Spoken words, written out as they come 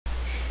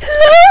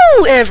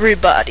Hello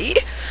everybody!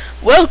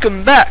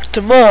 Welcome back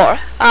to more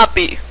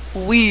Happy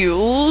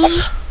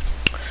Wheels.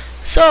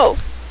 So,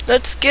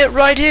 let's get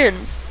right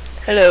in.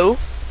 Hello,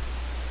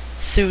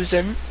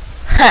 Susan.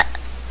 Ha!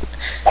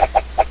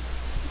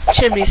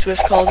 Chimney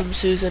Swift calls him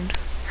Susan.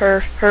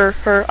 Her.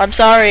 I'm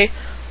sorry.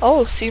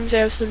 Oh, seems they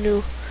have some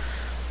new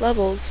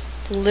levels.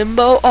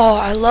 Limbo. Oh,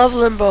 I love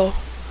Limbo.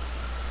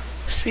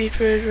 Speed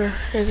Bridge.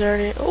 Is there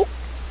any? Oh,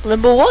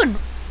 Limbo 1.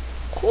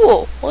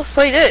 Cool. Let's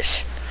play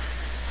this.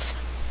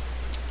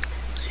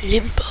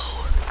 Limbo.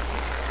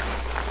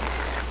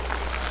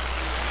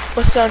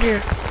 What's down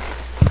here?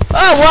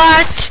 Oh,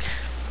 what?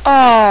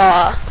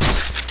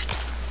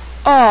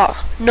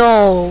 Oh,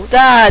 no.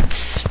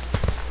 That's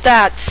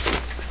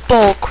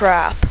bull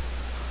crap.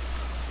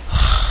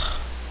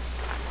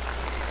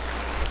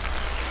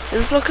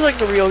 This looks like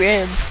the real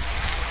game.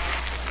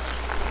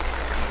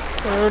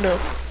 Oh no.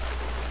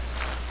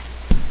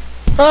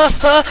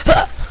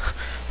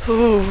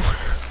 Ooh.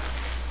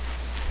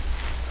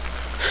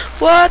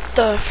 What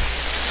the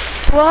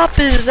flop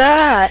is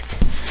that?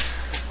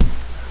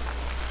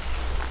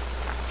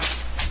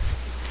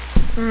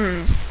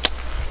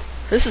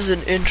 This is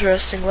an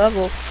interesting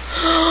level.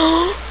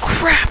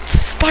 Crap,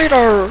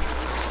 spider!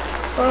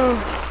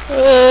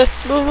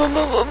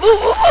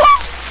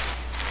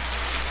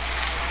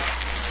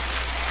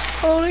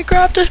 Holy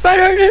crap, the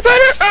spider! Holy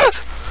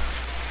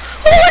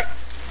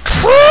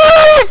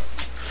crap!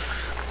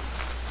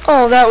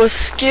 Oh, that was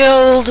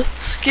skilled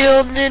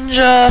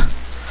ninja.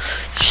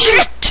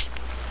 Shit!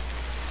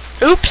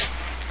 Oops.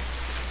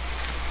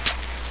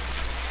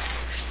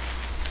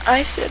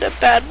 I said a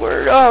bad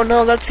word. Oh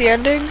no, that's the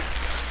ending?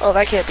 Oh,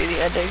 that can't be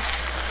the ending.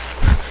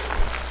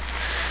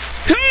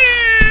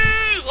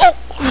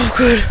 Oh,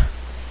 good.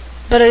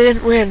 But I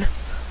didn't win.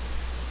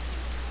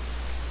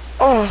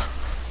 Oh.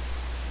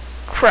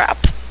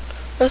 Crap.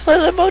 Let's play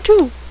Limbo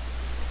 2.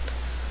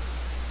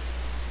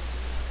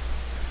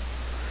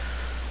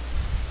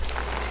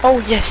 Oh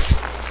yes.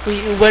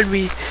 When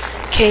we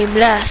came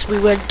last, we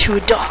went to a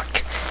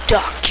dark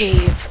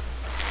cave.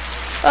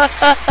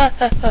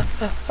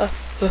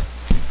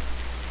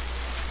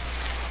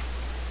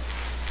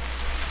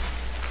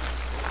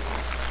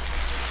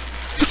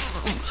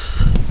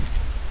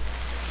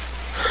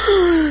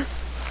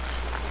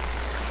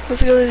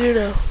 What's it gonna do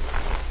now?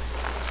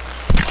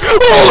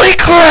 Holy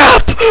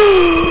crap!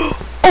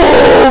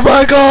 Oh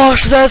my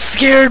gosh, that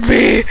scared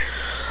me!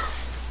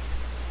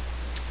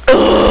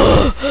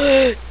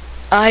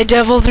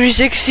 Devil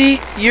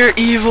 360, you're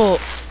evil.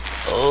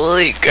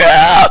 Holy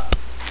crap!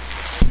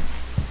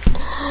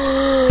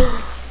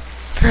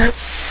 That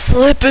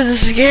flippin'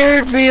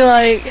 scared me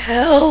like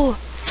hell.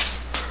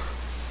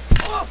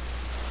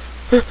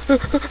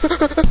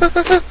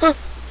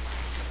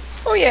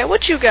 Oh yeah,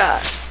 what you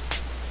got?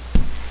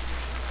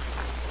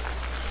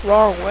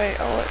 Wrong way.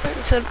 Oh,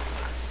 it said,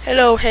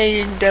 hello,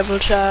 hanging devil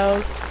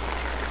child.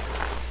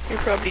 You're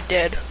probably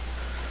dead.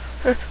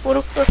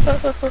 What?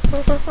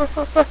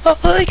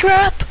 Holy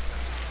crap!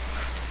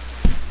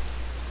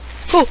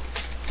 Oh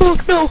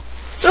no!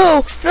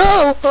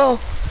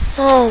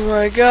 Oh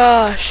my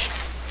gosh!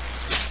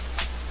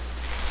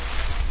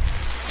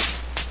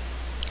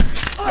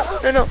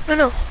 No!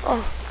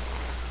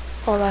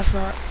 Oh, that's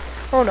not.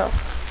 Oh no!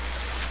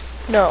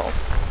 No!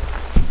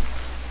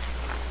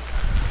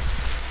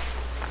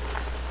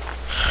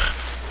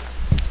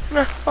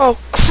 Oh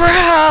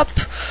crap!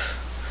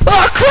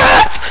 Oh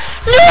crap!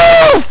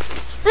 No!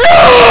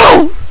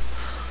 No!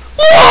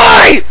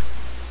 Why?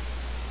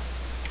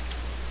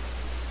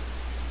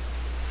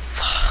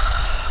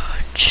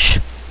 Fudge.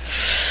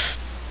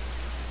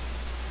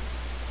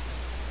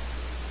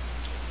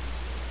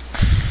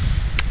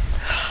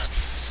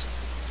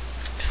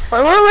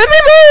 Why won't let me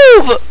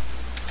move?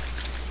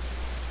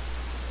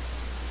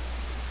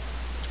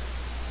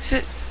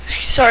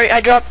 Sorry,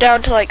 I dropped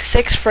down to like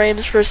 6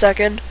 frames per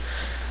second.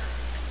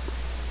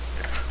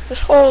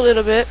 Just hold it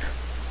a bit.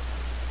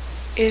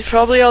 It's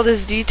probably all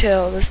this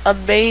detail, this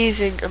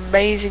amazing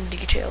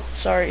detail.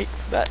 Sorry,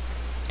 but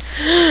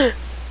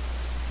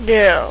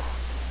no,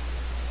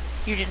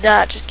 you did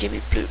not just give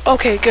me blue.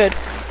 Okay, good.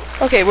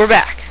 Okay, we're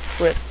back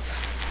with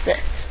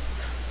this.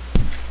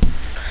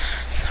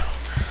 So,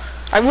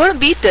 I'm going to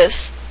beat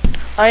this.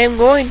 I am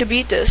going to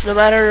beat this, no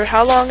matter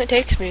how long it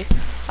takes me.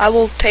 I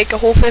will take a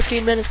whole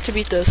 15 minutes to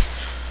beat this.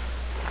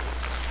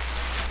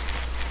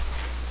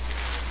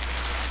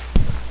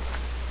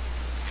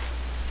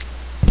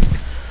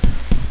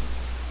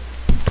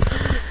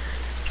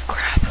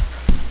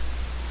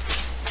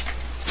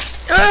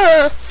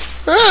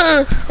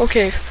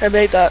 Okay, I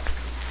made that.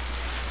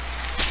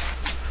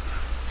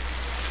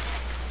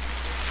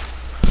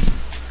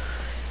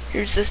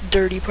 Here's this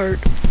dirty part.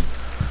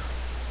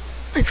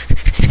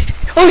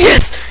 Oh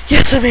yes!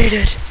 Yes, I made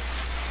it!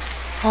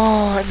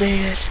 Oh, I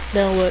made it.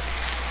 Now what?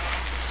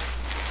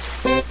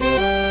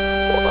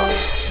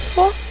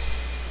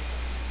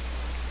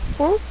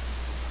 What?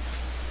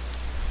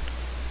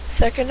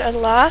 Second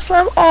and last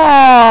lap?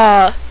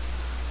 Aww!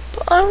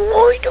 But I'm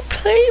going to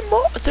play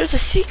more. There's a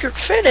secret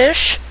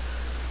finish.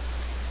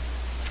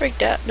 Break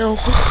that. No.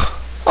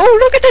 Oh,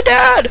 look at the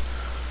dad!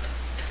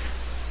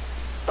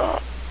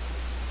 Oh.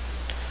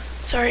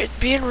 Sorry, it's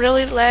being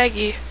really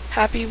laggy.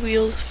 Happy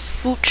Wheels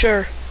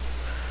future.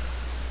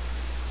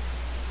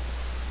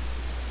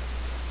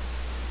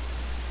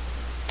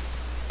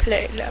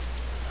 Play left.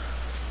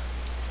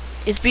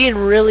 It's being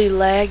really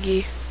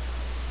laggy.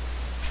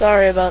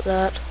 Sorry about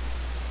that.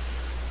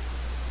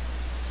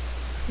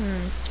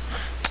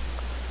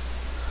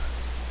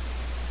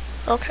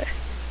 Okay.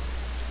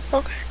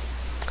 Okay.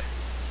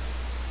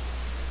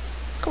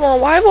 Come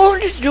on, why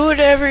won't it do it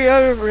every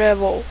other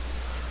level?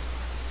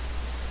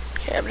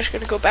 Okay, I'm just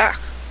gonna go back.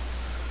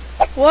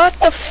 What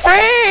the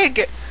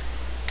frig?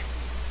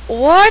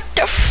 What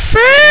the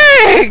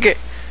frig?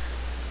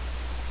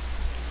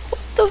 What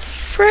the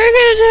frig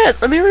is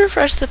it? Let me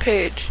refresh the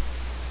page.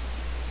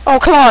 Oh,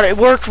 come on, it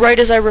worked right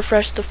as I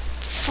refreshed the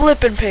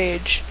flippin'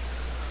 page.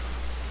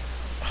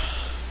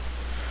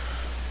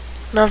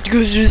 Now I have to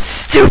go through this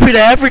stupid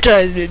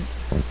advertisement.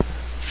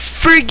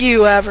 Frig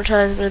you,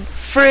 advertisement.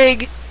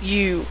 Frig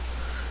you.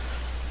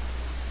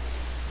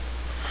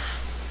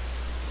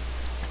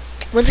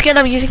 Once again,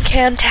 I'm using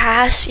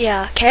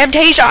Camtasia.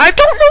 Camtasia. I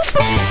don't know if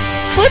I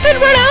flippin'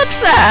 pronounce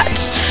that.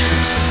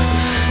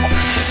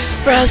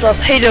 Browse off.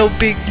 Hey, no,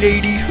 big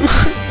lady.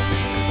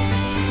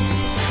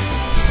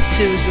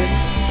 Susan.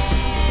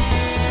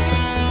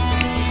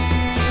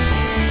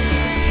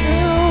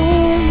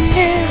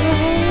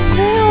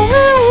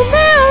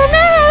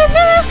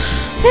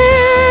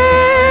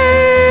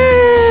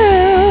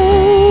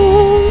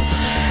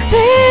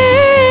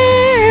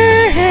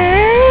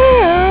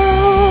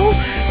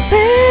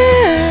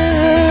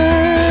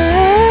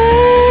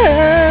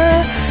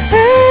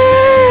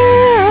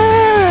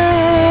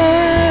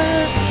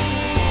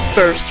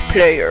 First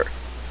player.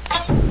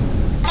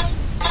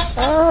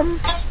 I'm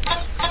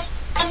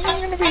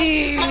gonna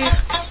be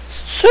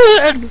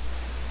Susan.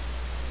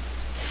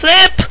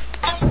 Flip.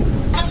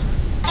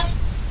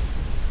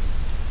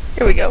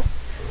 Here we go.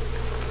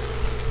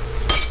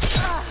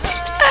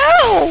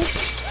 Ow!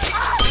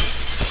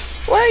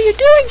 Why are you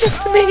doing this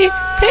to me?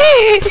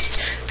 Please,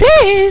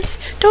 please,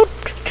 don't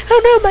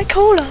know my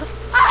cola.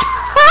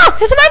 Ah!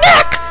 It's in my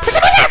neck! It's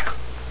in my neck!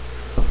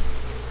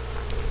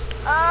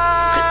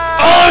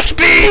 Oh,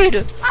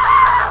 speed!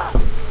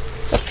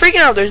 Stop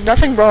freaking out, there's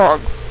nothing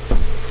wrong.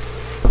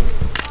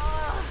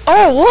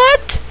 Oh,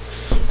 what?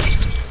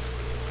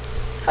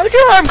 How did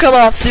your arm come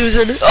off,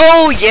 Susan?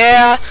 Oh,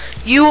 yeah,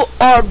 you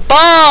are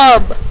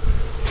bomb!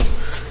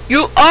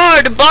 You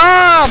are the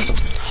bomb!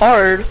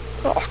 Hard.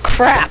 Oh,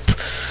 crap.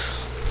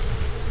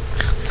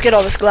 Let's get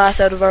all this glass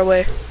out of our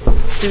way,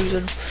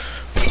 Susan.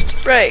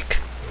 Break.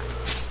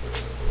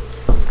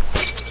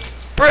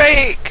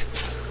 Break!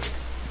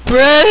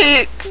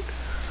 Break!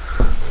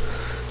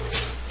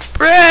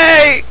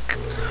 Break!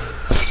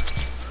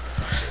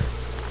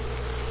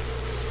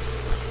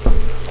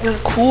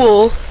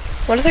 Cool.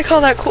 Why do they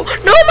call that cool?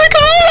 No, my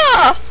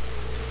cola!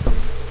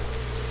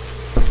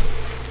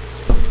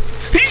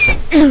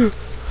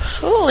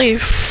 Holy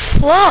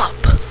flop.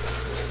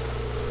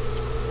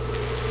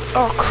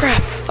 Oh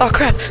crap. Oh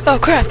crap. Oh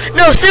crap.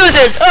 No,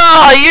 Susan!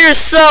 Oh, you're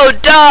so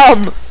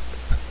dumb!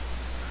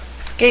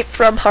 Escape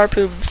from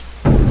harpoons.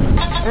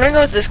 I'm gonna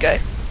go with this guy.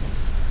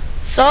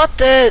 Stop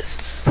this!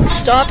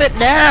 Stop it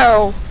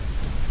now!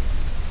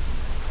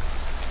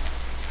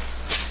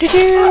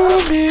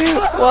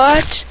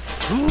 What?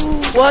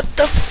 What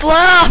the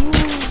flop?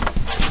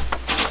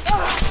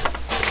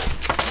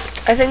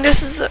 I think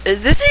this is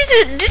there's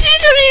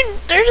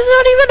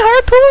not even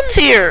harpoons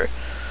here.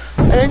 I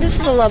think this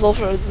is a level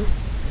for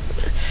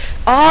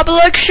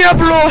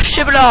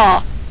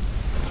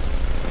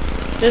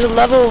there's a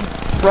level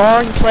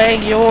wrong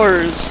playing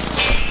yours.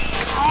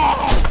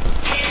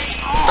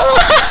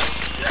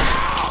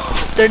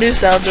 Their new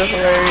sounds are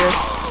hilarious.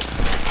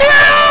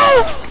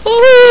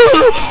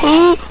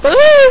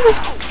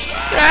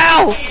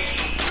 Ow!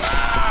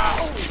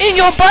 It's in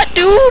your butt,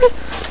 dude!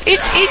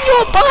 It's in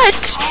your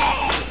butt!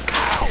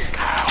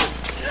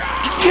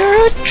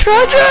 You're a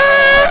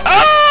treasure!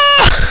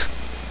 Ah!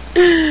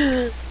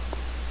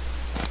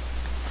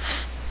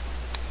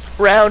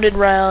 Round and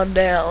round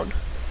down.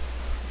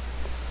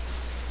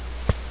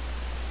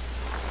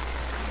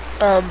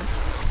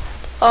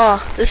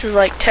 This is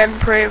like 10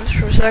 frames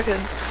per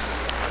second.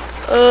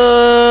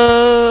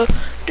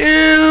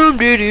 Doom,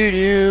 doom,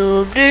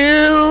 doom,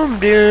 doom,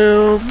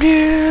 doom,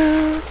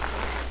 doom.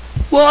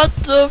 What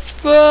the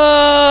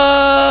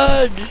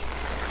fudge?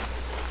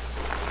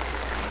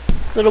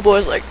 Little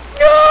boy's like,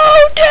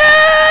 no,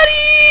 daddy!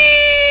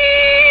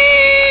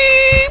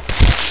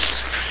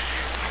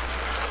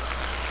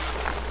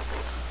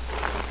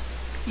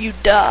 You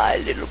die,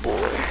 little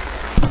boy.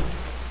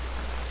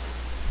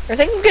 I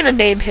think I'm gonna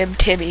name him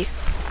Timmy.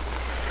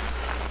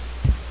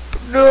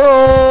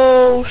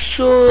 No,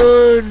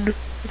 son.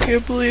 I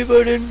can't believe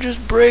I didn't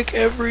just break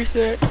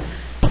everything.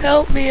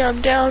 Help me,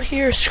 I'm down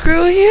here.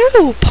 Screw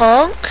you,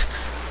 punk.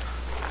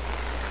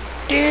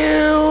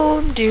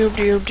 Doom, doom,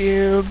 doom,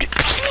 doom.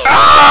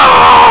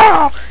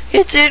 Ah!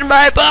 It's in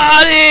my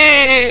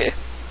body.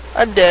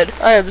 I'm dead.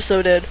 I am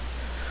so dead.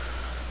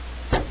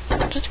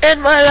 Just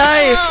end my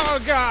life. Oh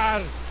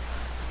God!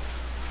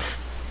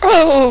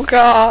 Oh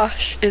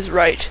gosh, is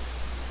right.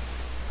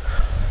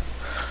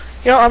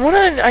 You know,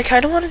 I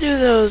kind of want to do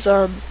those,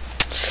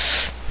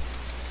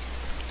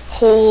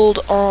 hold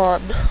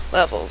on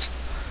levels.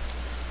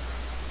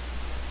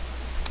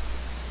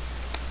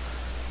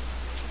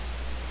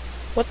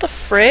 What the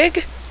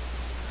frig?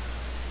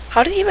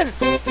 How did he even...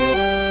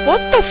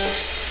 What the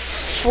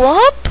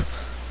flop?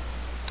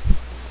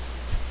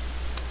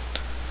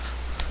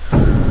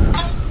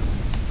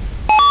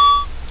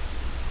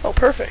 Oh,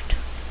 perfect.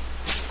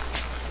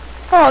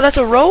 Oh, that's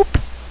a rope?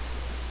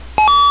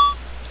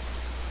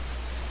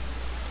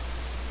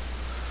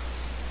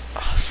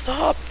 Oh,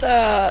 stop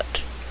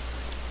that.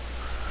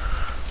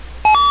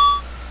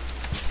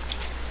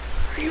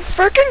 Are you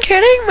freaking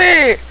kidding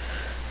me?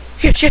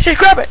 Yes, yes, yes,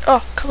 grab it.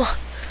 Oh, come on.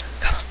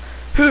 Come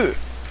on.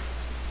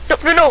 No,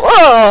 no, no.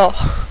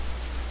 Oh.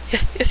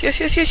 Yes, yes, yes,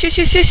 yes, yes, yes,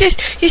 yes, yes, yes,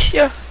 yes,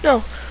 yeah,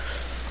 no.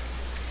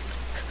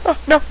 Oh,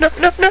 no, no,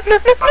 no, no, no, no,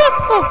 no.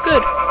 Oh,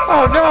 good.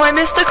 Oh, no, I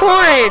missed the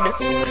coin.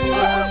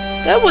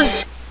 That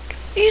was...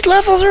 These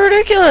levels are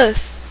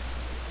ridiculous.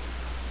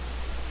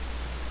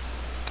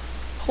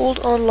 Hold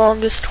on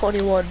longest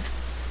 21.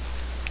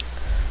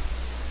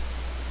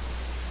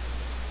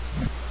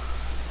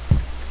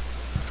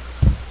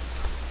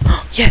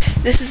 Yes,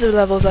 this is the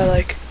levels I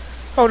like.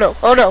 Oh no,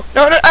 oh no,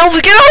 no, no,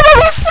 Elvis, get out of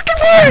my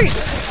freaking way!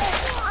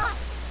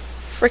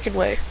 Freaking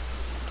way.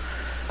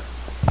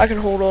 I can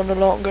hold on the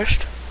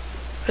longest.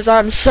 Because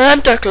I'm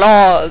Santa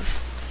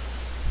Claus.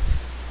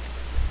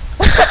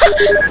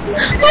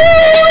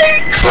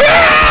 Holy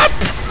crap!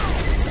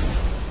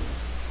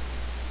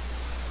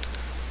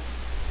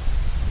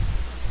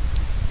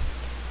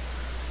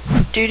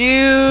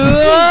 Doo-doo!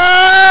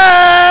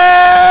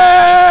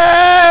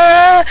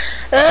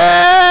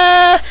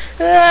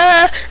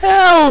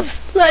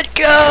 Elf! Let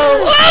go!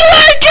 Oh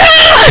my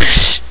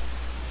gosh!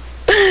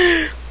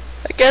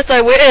 I guess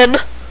I win.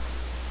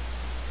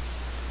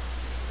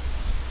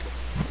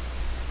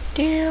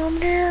 Damn,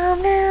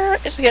 damn, damn.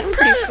 It's getting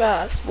pretty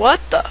fast.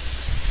 What the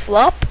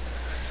flop?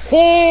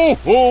 Ho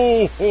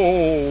ho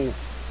ho!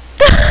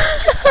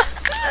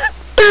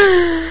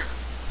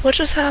 What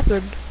just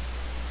happened?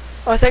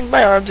 Oh, I think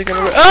my arms are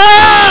gonna.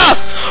 Ah!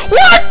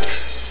 What?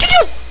 Did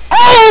you?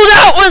 Oh,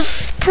 that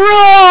was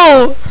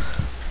pro.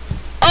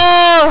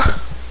 Oh.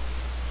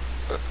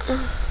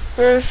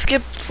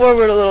 Skip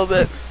forward a little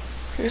bit.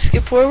 Can you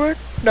skip forward?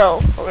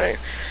 No. Okay.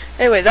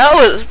 Anyway, that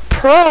was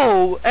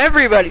pro.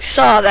 Everybody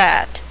saw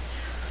that.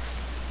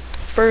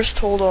 First,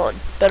 hold on.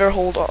 Better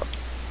hold on.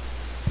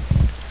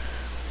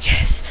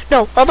 Yes.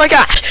 No. Oh my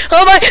gosh.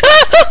 Oh my.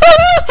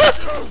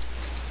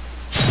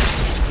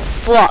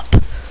 Flop.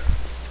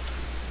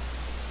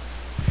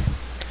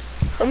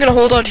 I'm gonna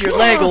hold on to your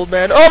leg, old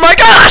man. Oh my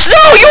gosh!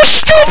 No, you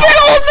stupid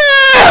old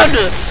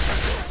man!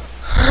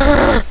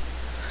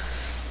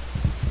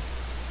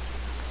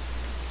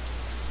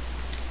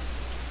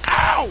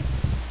 Ow!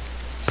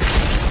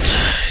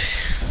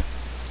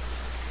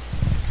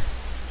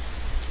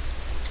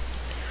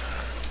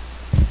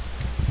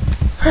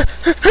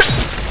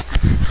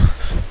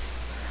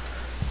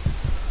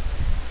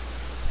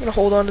 I'm gonna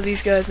hold on to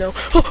these guys now.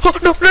 Oh, oh,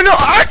 no, no, no!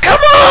 Ah,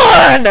 come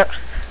on!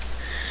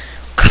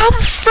 Come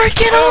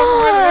freaking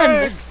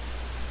on!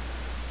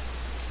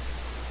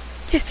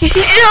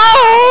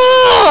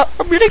 No!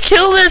 I'm gonna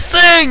kill this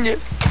thing!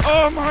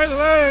 Oh, my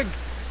leg!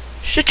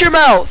 Shut your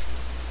mouth!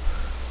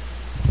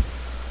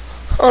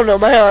 Oh no,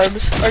 my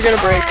arms are gonna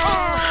break.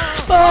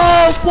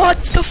 Oh,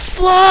 what the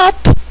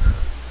flop!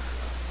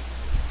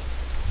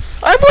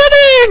 I'm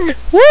winning!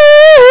 Woo!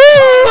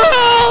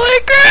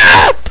 Holy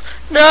crap!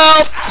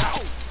 No!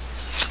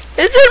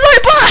 It's in my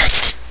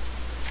butt!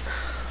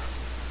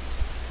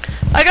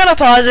 I gotta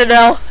pause it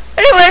now.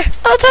 Anyway,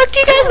 I'll talk to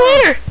you guys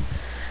later.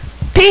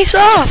 Peace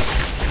off.